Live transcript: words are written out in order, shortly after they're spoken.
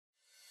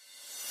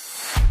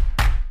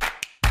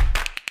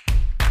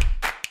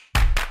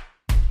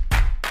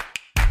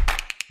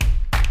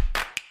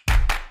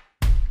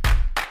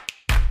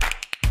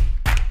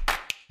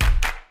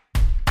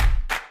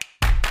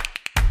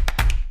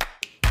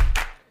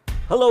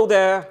Hello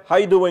there, how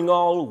you doing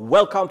all?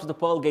 Welcome to the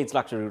Pearl Gates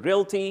Luxury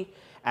Realty,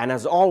 and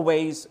as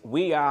always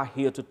we are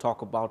here to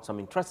talk about some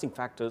interesting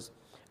factors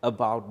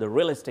about the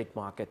real estate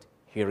market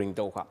here in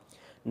Doha.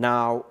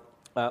 Now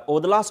over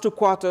the last 2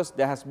 quarters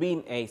there has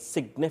been a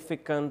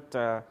significant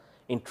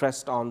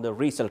interest on the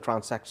resale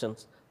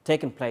transactions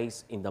taking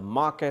place in the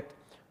market,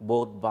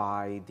 both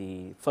by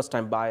the first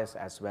time buyers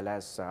as well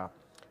as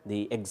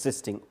the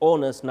existing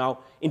owners. Now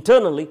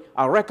internally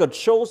our record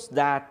shows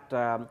that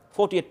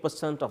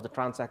 48% of the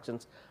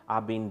transactions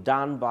are being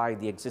done by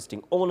the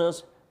existing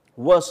owners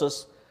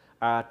versus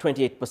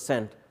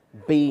 28%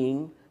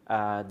 being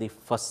the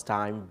first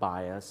time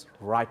buyers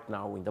right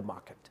now in the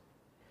market.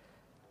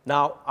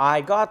 Now I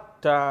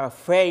got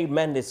Faye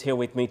Mendes here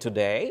with me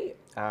today.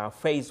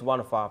 Faye is one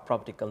of our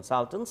property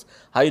consultants.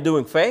 How are you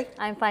doing, Faye?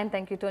 I'm fine,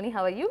 thank you, Tony.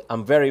 How are you?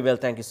 I'm very well,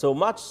 thank you so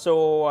much.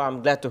 So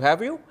I'm glad to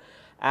have you.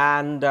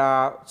 And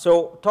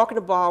so talking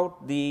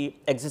about the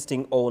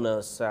existing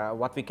owners,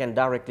 what we can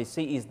directly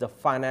see is the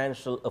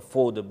financial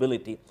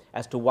affordability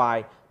as to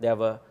why they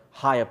have a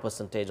higher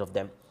percentage of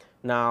them.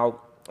 Now,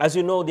 as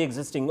you know, the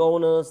existing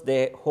owners,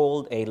 they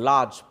hold a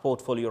large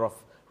portfolio of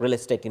real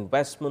estate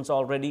investments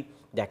already.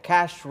 They're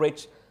cash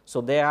rich,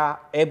 so they are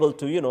able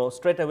to,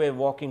 straight away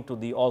walk into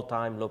the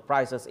all-time low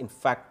prices. In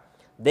fact,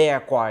 they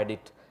acquired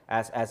it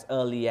as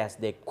early as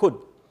they could.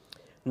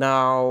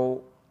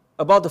 Now,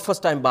 about the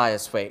first-time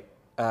buyers, Faye,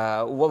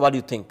 what do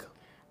you think?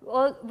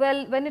 Well,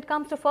 when it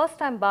comes to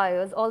first-time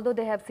buyers, although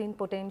they have seen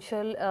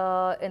potential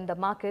in the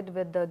market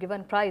with the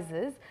given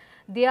prices,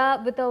 they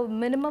are with a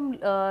minimum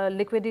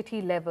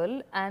liquidity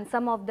level, and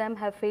some of them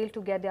have failed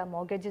to get their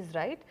mortgages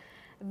right,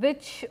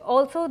 which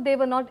also they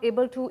were not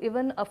able to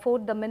even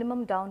afford the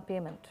minimum down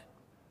payment.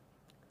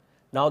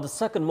 Now, the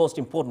second most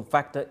important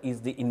factor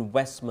is the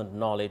investment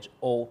knowledge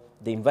or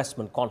the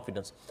investment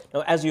confidence.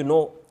 Now, as you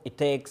know, it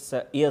takes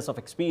years of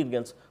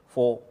experience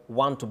for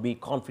one to be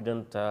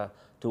confident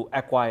to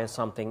acquire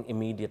something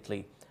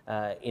immediately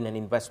in an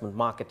investment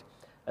market.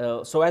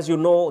 So as you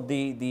know,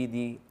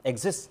 the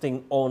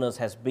existing owners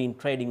has been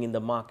trading in the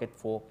market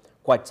for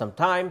quite some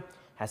time,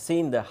 has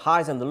seen the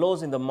highs and the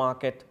lows in the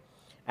market,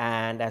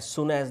 and as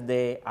soon as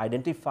they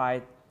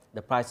identified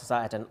the prices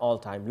are at an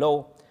all-time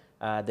low,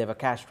 they were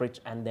cash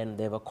rich, and then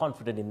they were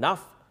confident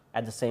enough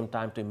at the same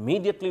time to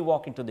immediately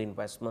walk into the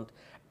investment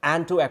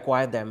and to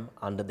acquire them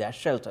under their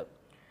shelter.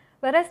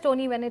 Whereas,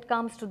 Tony, when it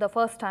comes to the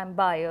first-time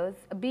buyers,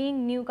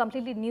 being new,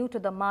 completely new to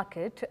the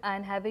market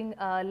and having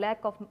a lack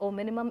of or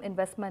minimum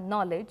investment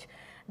knowledge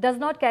does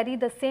not carry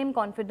the same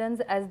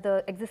confidence as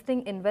the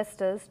existing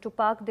investors to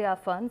park their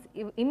funds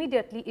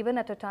immediately, even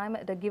at a time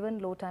at a given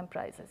low-time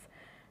prices.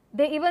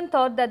 They even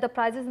thought that the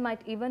prices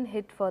might even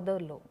hit further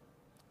low.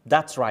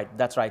 That's right,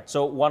 that's right.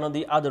 So one of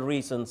the other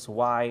reasons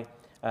why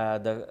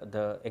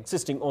the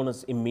existing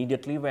owners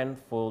immediately went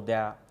for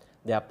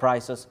their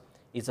prices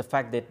is the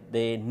fact that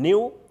they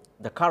knew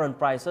the current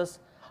prices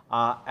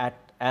are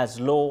at as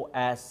low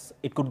as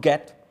it could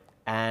get,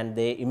 and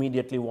they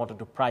immediately wanted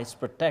to price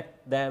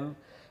protect them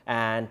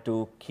and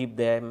to keep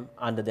them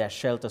under their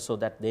shelter, so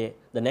that the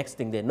next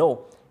thing they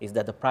know is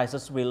that the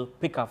prices will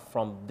pick up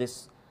from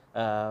this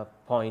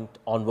point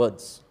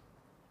onwards.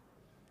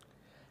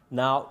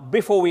 Now,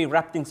 before we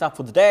wrap things up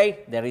for the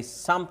day, there is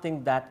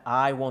something that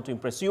I want to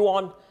impress you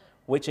on,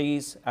 which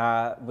is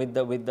with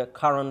the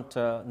current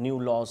new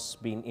laws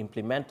being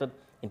implemented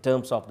in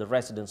terms of the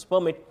residence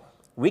permit,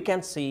 we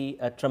can see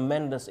a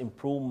tremendous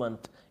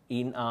improvement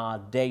in our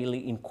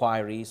daily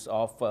inquiries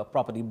of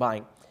property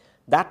buying.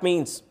 That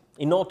means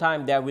in no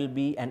time there will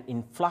be an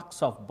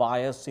influx of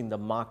buyers in the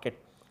market,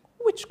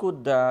 which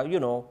could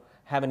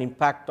have an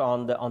impact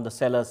on the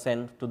seller's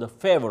end to the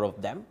favor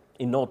of them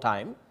in no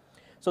time.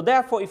 So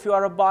therefore, if you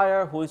are a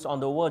buyer who is on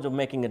the verge of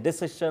making a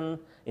decision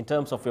in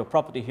terms of your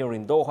property here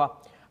in Doha,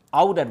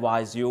 I would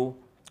advise you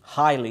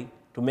highly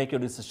to make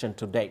your decision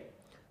today.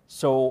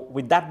 So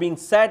with that being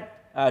said,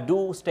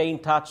 do stay in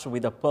touch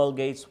with the Pearl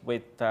Gates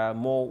with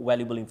more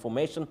valuable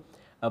information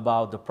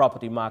about the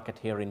property market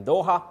here in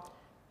Doha.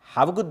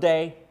 Have a good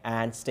day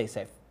and stay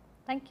safe.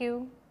 Thank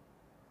you.